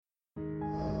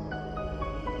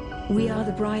We Are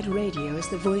the Bride Radio is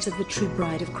the voice of the true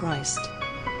bride of Christ.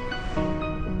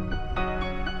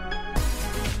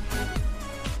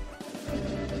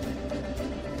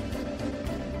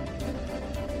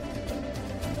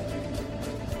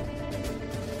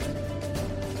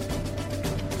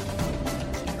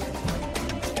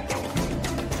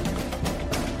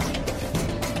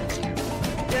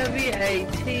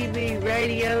 WATB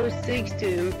Radio seeks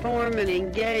to inform and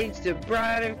engage the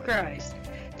bride of Christ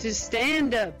to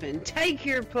stand up and take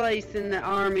your place in the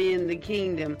army and the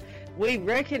kingdom. We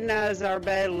recognize our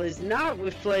battle is not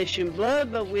with flesh and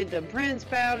blood, but with the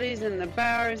principalities and the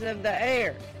powers of the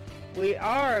air. We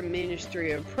are a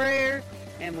ministry of prayer,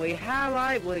 and we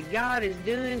highlight what God is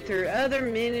doing through other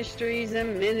ministries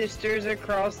and ministers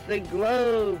across the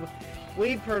globe.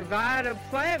 We provide a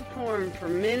platform for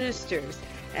ministers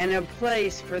and a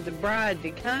place for the bride to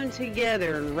come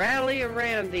together and rally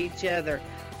around each other,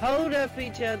 hold up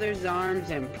each other's arms,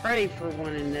 and pray for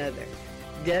one another.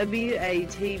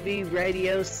 WATB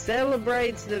Radio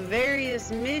celebrates the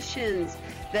various missions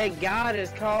that God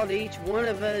has called each one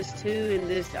of us to in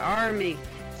this army.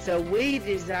 So we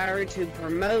desire to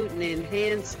promote and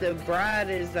enhance the bride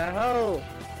as a whole.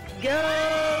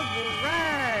 Go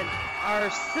bride! Our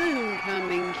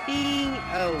soon-coming King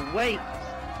awaits.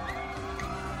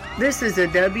 This is a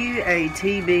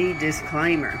WATB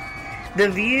disclaimer. The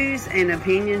views and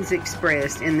opinions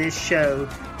expressed in this show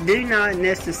do not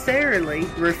necessarily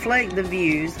reflect the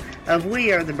views of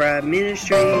We Are the Bride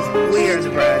Ministries, We Are the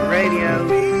Bride Radio,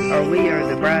 or We Are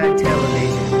the Bride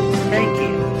Television. Thank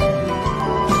you.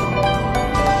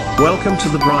 Welcome to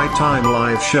the Bride Time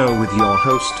Live Show with your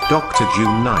host, Dr.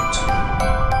 June Knight.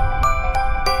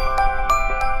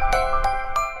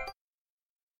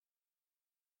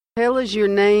 Tell us your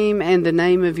name and the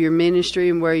name of your ministry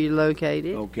and where you're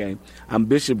located. Okay. I'm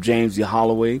Bishop James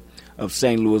D.Holloway of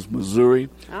St. Louis, Missouri.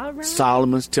 All right.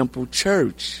 Solomon's Temple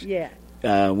Church. Yeah.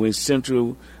 We're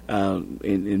central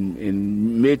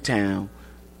in Midtown.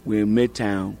 We're in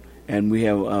Midtown, and we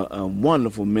have a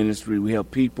wonderful ministry. We help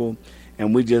people,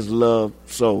 and we just love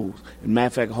souls. As a matter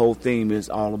of fact, the whole theme is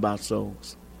all about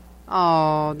souls.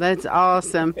 Oh, that's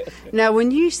awesome. Now,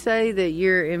 when you say that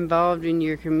you're involved in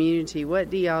your community, what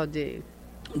do y'all do?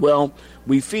 Well,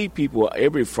 we feed people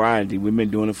every Friday. We've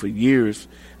been doing it for years,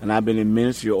 and I've been in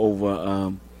ministry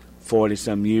over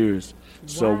 40-some years.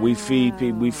 So we feed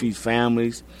people, we feed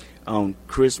families. On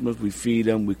Christmas, we feed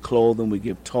them, we clothe them, we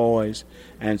give toys.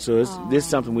 And so this is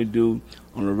something we do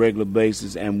on a regular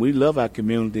basis, and we love our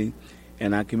community,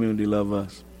 and our community love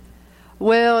us.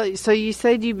 Well, so you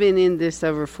said you've been in this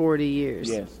over 40 years.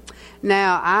 Yes.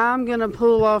 Now, I'm going to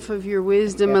pull off of your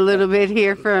wisdom a little bit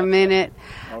here for a minute.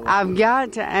 Right. I've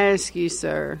got to ask you,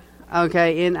 sir,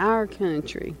 okay, in our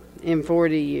country, in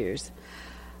 40 years,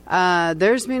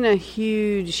 there's been a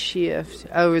huge shift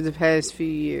over the past few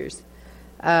years.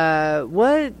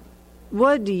 What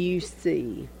do you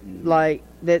see, like,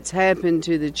 that's happened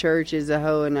to the church as a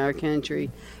whole in our country,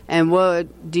 and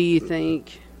what do you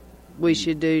think we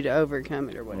should do to overcome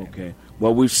it or whatever? Okay.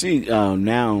 Well, we see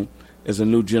now there's a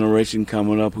new generation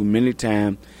coming up who many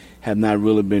times have not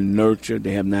really been nurtured.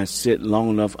 They have not sit long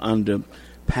enough under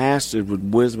pastors with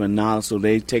wisdom and knowledge, so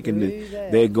they're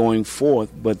going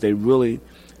forth, but they really,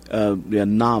 they're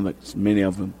novices, many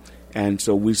of them. And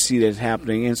so we see that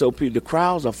happening. And so the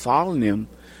crowds are following them,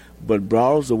 but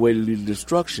broad is the way to lead to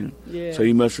destruction. Yeah. So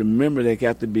you must remember there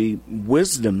got to be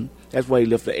wisdom. That's why he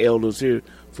left the elders here,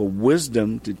 for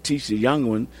wisdom to teach the young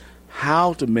one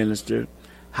how to minister,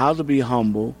 how to be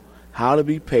humble, how to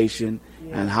be patient,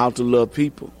 and how to love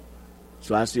people.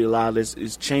 So I see a lot of this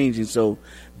is changing. So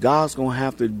God's going to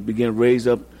have to begin to raise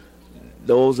up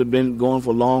those that have been going for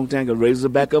a long time, and raise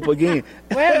them back up again.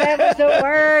 Well, that was the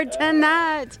word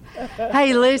tonight.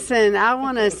 Hey, listen, I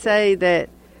want to say that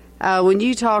when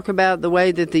you talk about the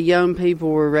way that the young people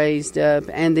were raised up,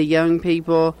 and the young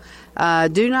people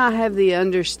do not have the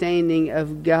understanding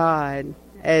of God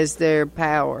as their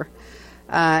power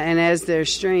and as their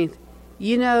strength.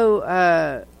 You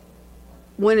know,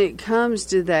 when it comes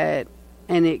to that,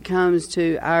 and it comes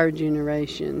to our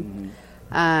generation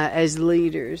as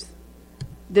leaders,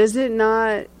 does it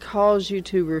not cause you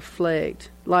to reflect?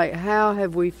 Like, how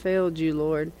have we failed you,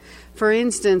 Lord? For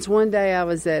instance, one day I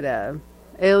was at a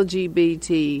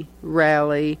LGBT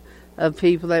rally of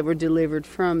people that were delivered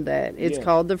from that. It's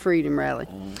called the Freedom Rally.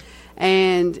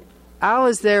 And I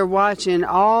was there watching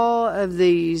all of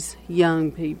these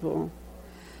young people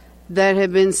that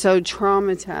have been so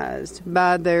traumatized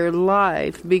by their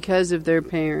life because of their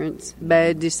parents'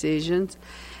 bad decisions.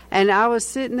 And I was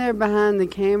sitting there behind the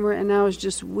camera, and I was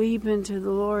just weeping to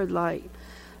the Lord like,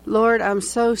 Lord, I'm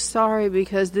so sorry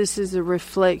because this is a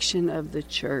reflection of the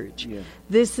church. Yeah.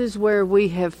 This is where we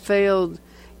have failed,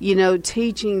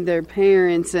 teaching their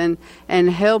parents and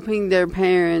helping their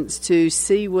parents to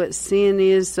see what sin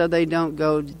is so they don't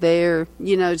go there,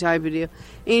 type of deal.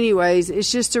 Anyways,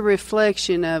 it's just a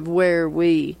reflection of where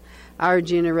our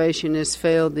generation has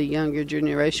failed the younger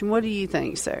generation. What do you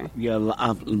think, sir? Yeah,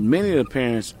 many of the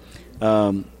parents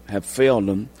have failed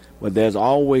them, but there's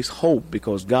always hope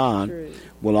because God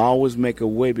will always make a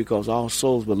way because all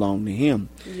souls belong to Him.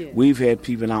 Yeah. We've had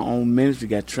people in our own ministry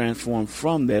got transformed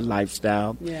from that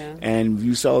lifestyle, and if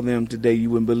you saw them today, you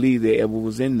wouldn't believe they ever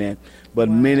was in that. But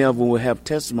many of them will have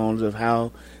testimonies of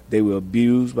how they were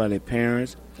abused by their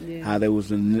parents, how they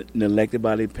was neglected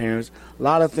by their parents. A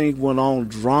lot of things went on,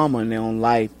 drama in their own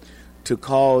life, to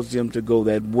cause them to go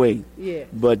that way. Yeah.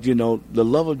 But, the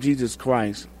love of Jesus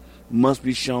Christ must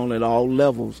be shown at all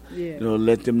levels. Yeah.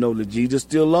 Let them know that Jesus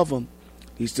still loves them.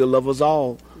 He still loves us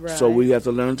all. Right. So we have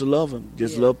to learn to love him.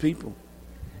 Just love people.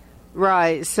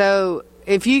 Right. So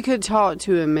if you could talk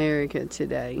to America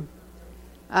today,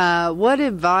 what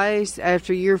advice,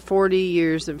 after your 40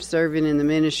 years of serving in the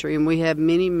ministry, and we have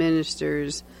many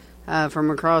ministers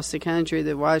from across the country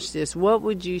that watch this, what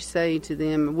would you say to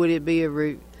them? Would it be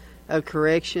a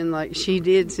correction like she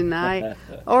did tonight,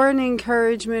 or an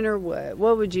encouragement, or what?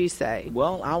 What would you say?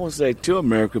 Well, I would say to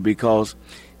America, because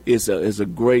it's a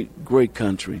great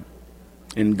country.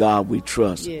 In God we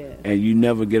trust. Yeah. And you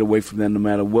never get away from that no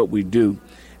matter what we do.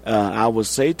 I would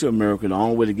say to America, the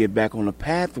only way to get back on the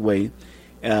pathway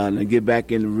and get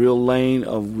back in the real lane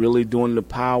of really doing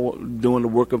the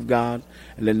work of God,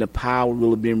 and then the power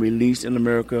really being released in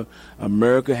America,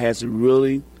 America has to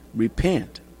really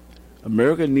repent.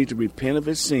 America needs to repent of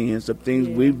its sins, of things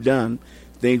we've done,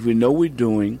 things we know we're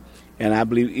doing. And I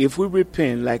believe if we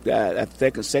repent, like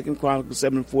Second Chronicles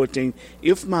 7:14,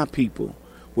 if my people,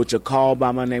 which are called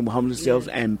by my name, will humble themselves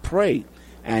and pray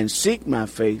and seek my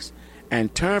face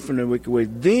and turn from their wicked ways,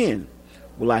 then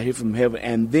will I hear from heaven,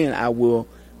 and then I will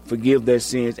forgive their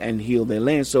sins and heal their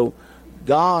land. So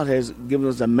God has given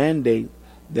us a mandate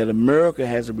that America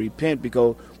has to repent,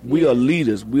 because we are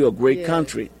leaders. We are a great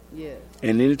country. Yes.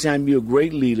 And anytime you're a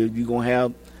great leader, you're going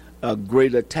to have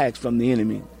great attacks from the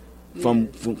enemy.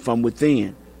 From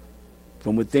within.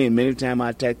 From within. Many times our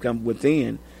attack comes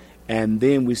within, and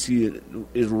then we see it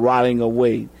is rotting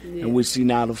away. Yeah. And we see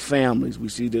now the families. We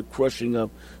see the crushing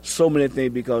of so many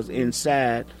things, because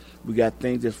inside we got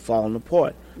things that's falling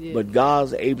apart. Yeah. But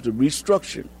God's able to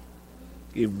restructure.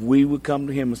 If we would come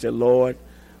to Him and say, Lord,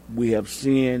 we have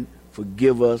sinned,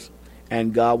 forgive us,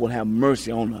 and God will have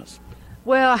mercy on us.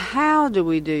 Well, how do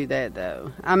we do that,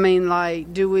 though? I mean,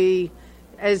 do we,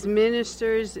 as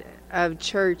ministers of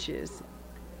churches,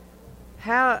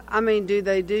 do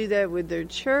they do that with their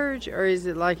church, or is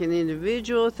it like an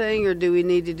individual thing, or do we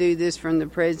need to do this from the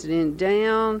president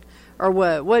down, or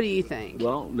what? What do you think?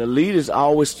 Well, the leaders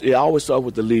always start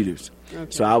with the leaders. Okay.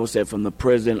 So I would say from the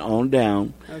president on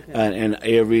down, and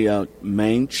every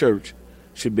main church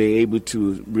should be able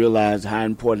to realize how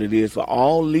important it is for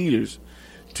all leaders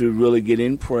to really get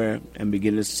in prayer and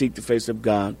begin to seek the face of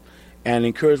God and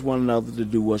encourage one another to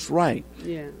do what's right.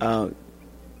 Yeah.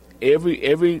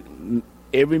 Every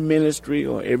ministry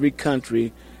or every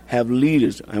country have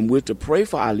leaders, and we're to pray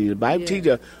for our leaders. Bible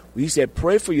teacher, he said,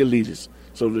 pray for your leaders.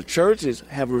 So the churches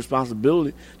have a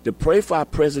responsibility to pray for our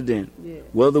president,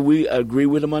 whether we agree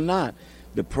with him or not.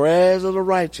 The prayers of the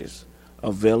righteous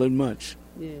avail much.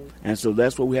 Yeah. And so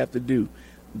that's what we have to do.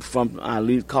 From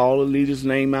our call the leaders'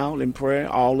 name out in prayer,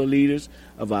 all the leaders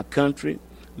of our country,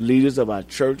 leaders of our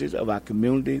churches, of our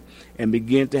community, and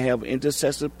begin to have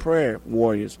intercessive prayer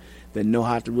warriors that know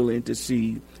how to really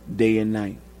intercede day and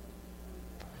night.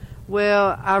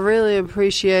 Well, I really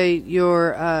appreciate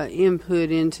your input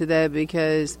into that,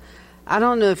 because I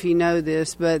don't know if you know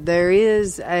this, but there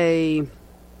is a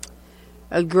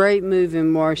great move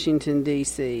in Washington,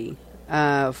 D.C.,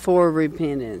 for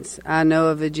repentance. I know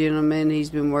of a gentleman, he's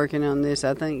been working on this,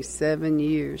 I think, 7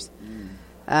 years,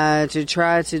 to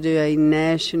try to do a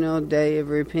national day of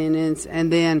repentance.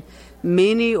 And then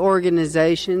many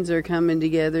organizations are coming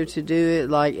together to do it,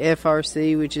 like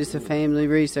FRC, which is the Family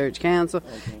Research Council.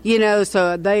 Okay.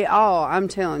 So they all, I'm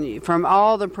telling you, from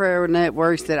all the prayer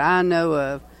networks that I know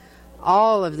of,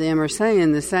 all of them are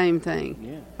saying the same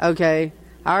thing. Yeah. Okay?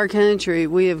 Our country,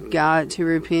 we have got to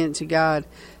repent to God.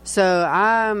 So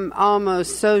I'm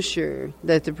almost so sure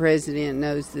that the president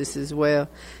knows this as well.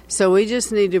 So we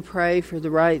just need to pray for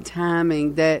the right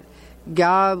timing, that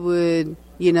God would,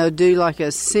 do like a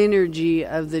synergy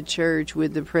of the church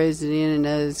with the president and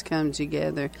us come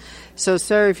together. So,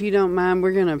 sir, if you don't mind,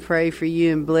 we're going to pray for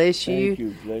you and bless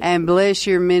you, and bless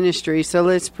your ministry. So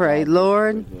let's pray.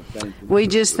 Lord, we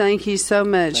just thank you so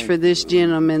much for this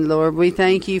gentleman, Lord. We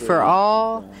thank you for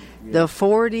all the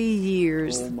 40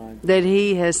 years that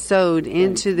he has sowed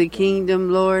into the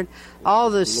kingdom, Lord.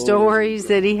 All the stories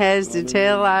that he has to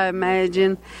tell, I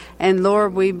imagine. And,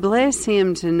 Lord, we bless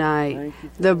him tonight.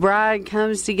 The bride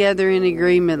comes together in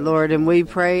agreement, Lord, and we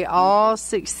pray all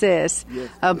success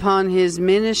upon his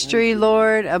ministry,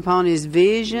 Lord, upon his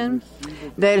vision,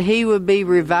 that he would be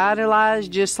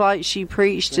revitalized just like she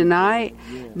preached tonight,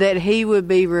 that he would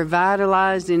be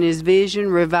revitalized in his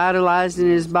vision, revitalized in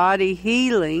his body,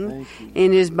 healing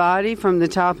in his body from the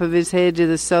top of his head to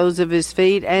the soles of his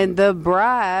feet, and the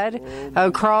bride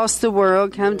across the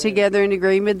world come together in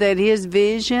agreement that his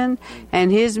vision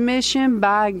and his mission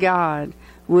by God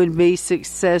would be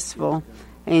successful.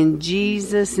 In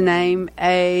Jesus' name,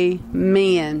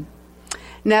 amen.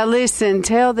 Now listen,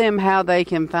 tell them how they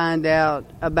can find out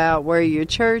about where your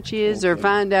church is, or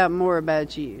find out more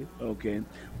about you. Okay.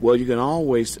 Well, you can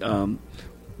always,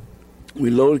 we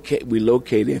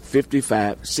located at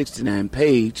 5569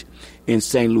 Page in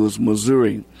St. Louis,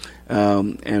 Missouri.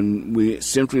 And we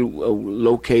centrally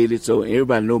located, so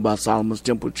everybody know about Solomon's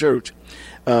Temple Church.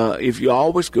 If you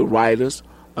always could write us,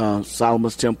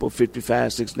 Solomon's Temple,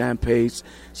 5569 Page,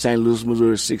 St. Louis,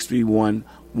 Missouri,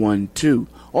 63112.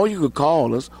 Or you could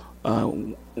call us,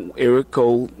 area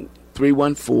code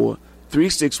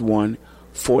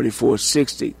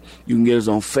 314-361-4460. You can get us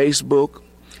on Facebook.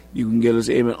 You can get us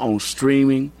even on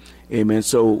streaming. Amen.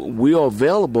 So we are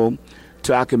available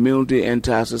to our community and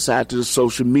to our society, to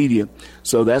social media.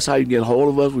 So that's how you get a hold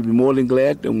of us. We'd be more than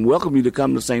glad and welcome you to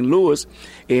come to St. Louis,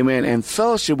 amen, and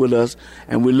fellowship with us.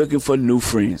 And we're looking for new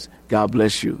friends. God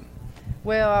bless you.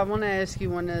 Well, I want to ask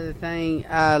you one other thing.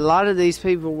 A lot of these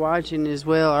people watching as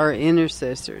well are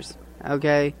intercessors,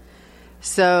 okay?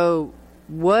 So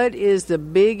what is the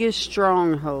biggest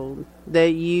stronghold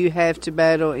that you have to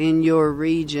battle in your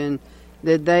region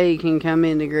that they can come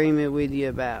in agreement with you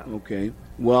about? Okay.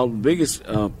 Well, the biggest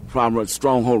problem,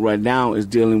 stronghold right now is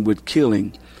dealing with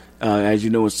killing. As you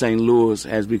know, St. Louis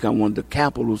has become one of the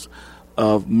capitals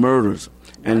of murders.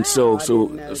 And so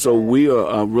we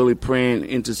are really praying,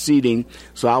 interceding.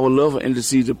 So I would love for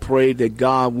intercede to pray that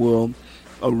God will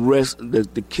arrest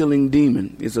the killing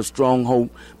demon. It's a stronghold,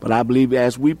 but I believe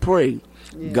as we pray,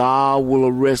 God will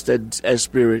arrest that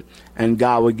spirit, and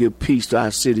God will give peace to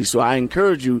our city. So I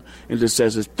encourage you,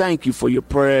 intercessors, thank you for your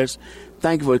prayers.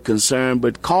 Thank you for your concern,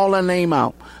 but call our name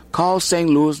out. Call St.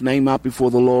 Louis' name out before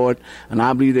the Lord, and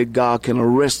I believe that God can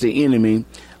arrest the enemy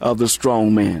of the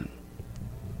strong man.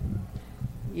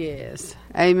 Yes.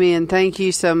 Amen. Thank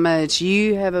you so much.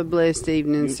 You have a blessed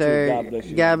evening, sir. God bless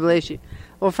you. God bless you.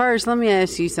 Well, first, let me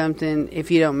ask you something, if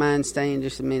you don't mind staying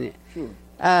just a minute. Sure.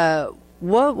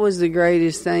 What was the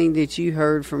greatest thing that you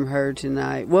heard from her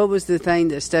tonight? What was the thing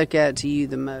that stuck out to you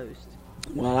the most?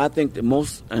 Well, I think the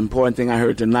most important thing I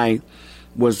heard tonight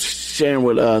was sharing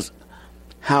with us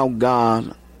how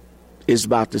God is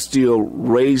about to still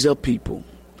raise up people.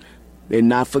 They're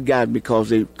not forgotten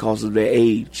because of their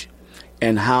age,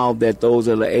 and how that those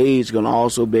of the age are going to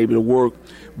also be able to work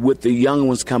with the young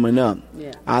ones coming up.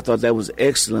 Yeah. I thought that was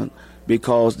excellent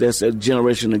because there's a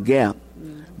generational gap.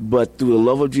 But through the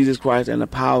love of Jesus Christ and the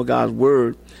power of God's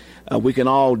word, we can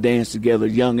all dance together,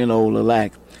 young and old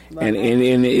alike. And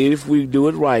if we do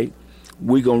it right,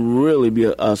 we're going to really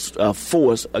be a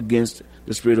force against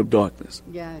the spirit of darkness.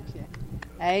 Gotcha.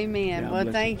 Amen. God well,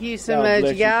 bless thank you. you so God much.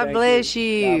 bless you. God Thank bless you.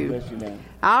 you. God bless you, man.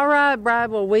 All right,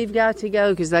 Brad. Well, we've got to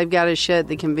go because they've got to shut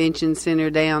the convention center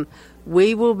down.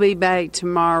 We will be back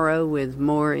tomorrow with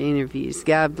more interviews.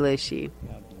 God bless you.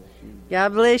 God bless you.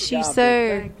 God bless you, God bless-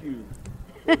 sir. Thank you.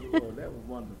 Lord, that was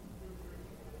wonderful.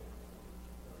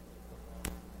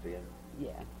 Yeah.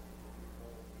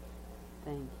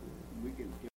 Thank you. We can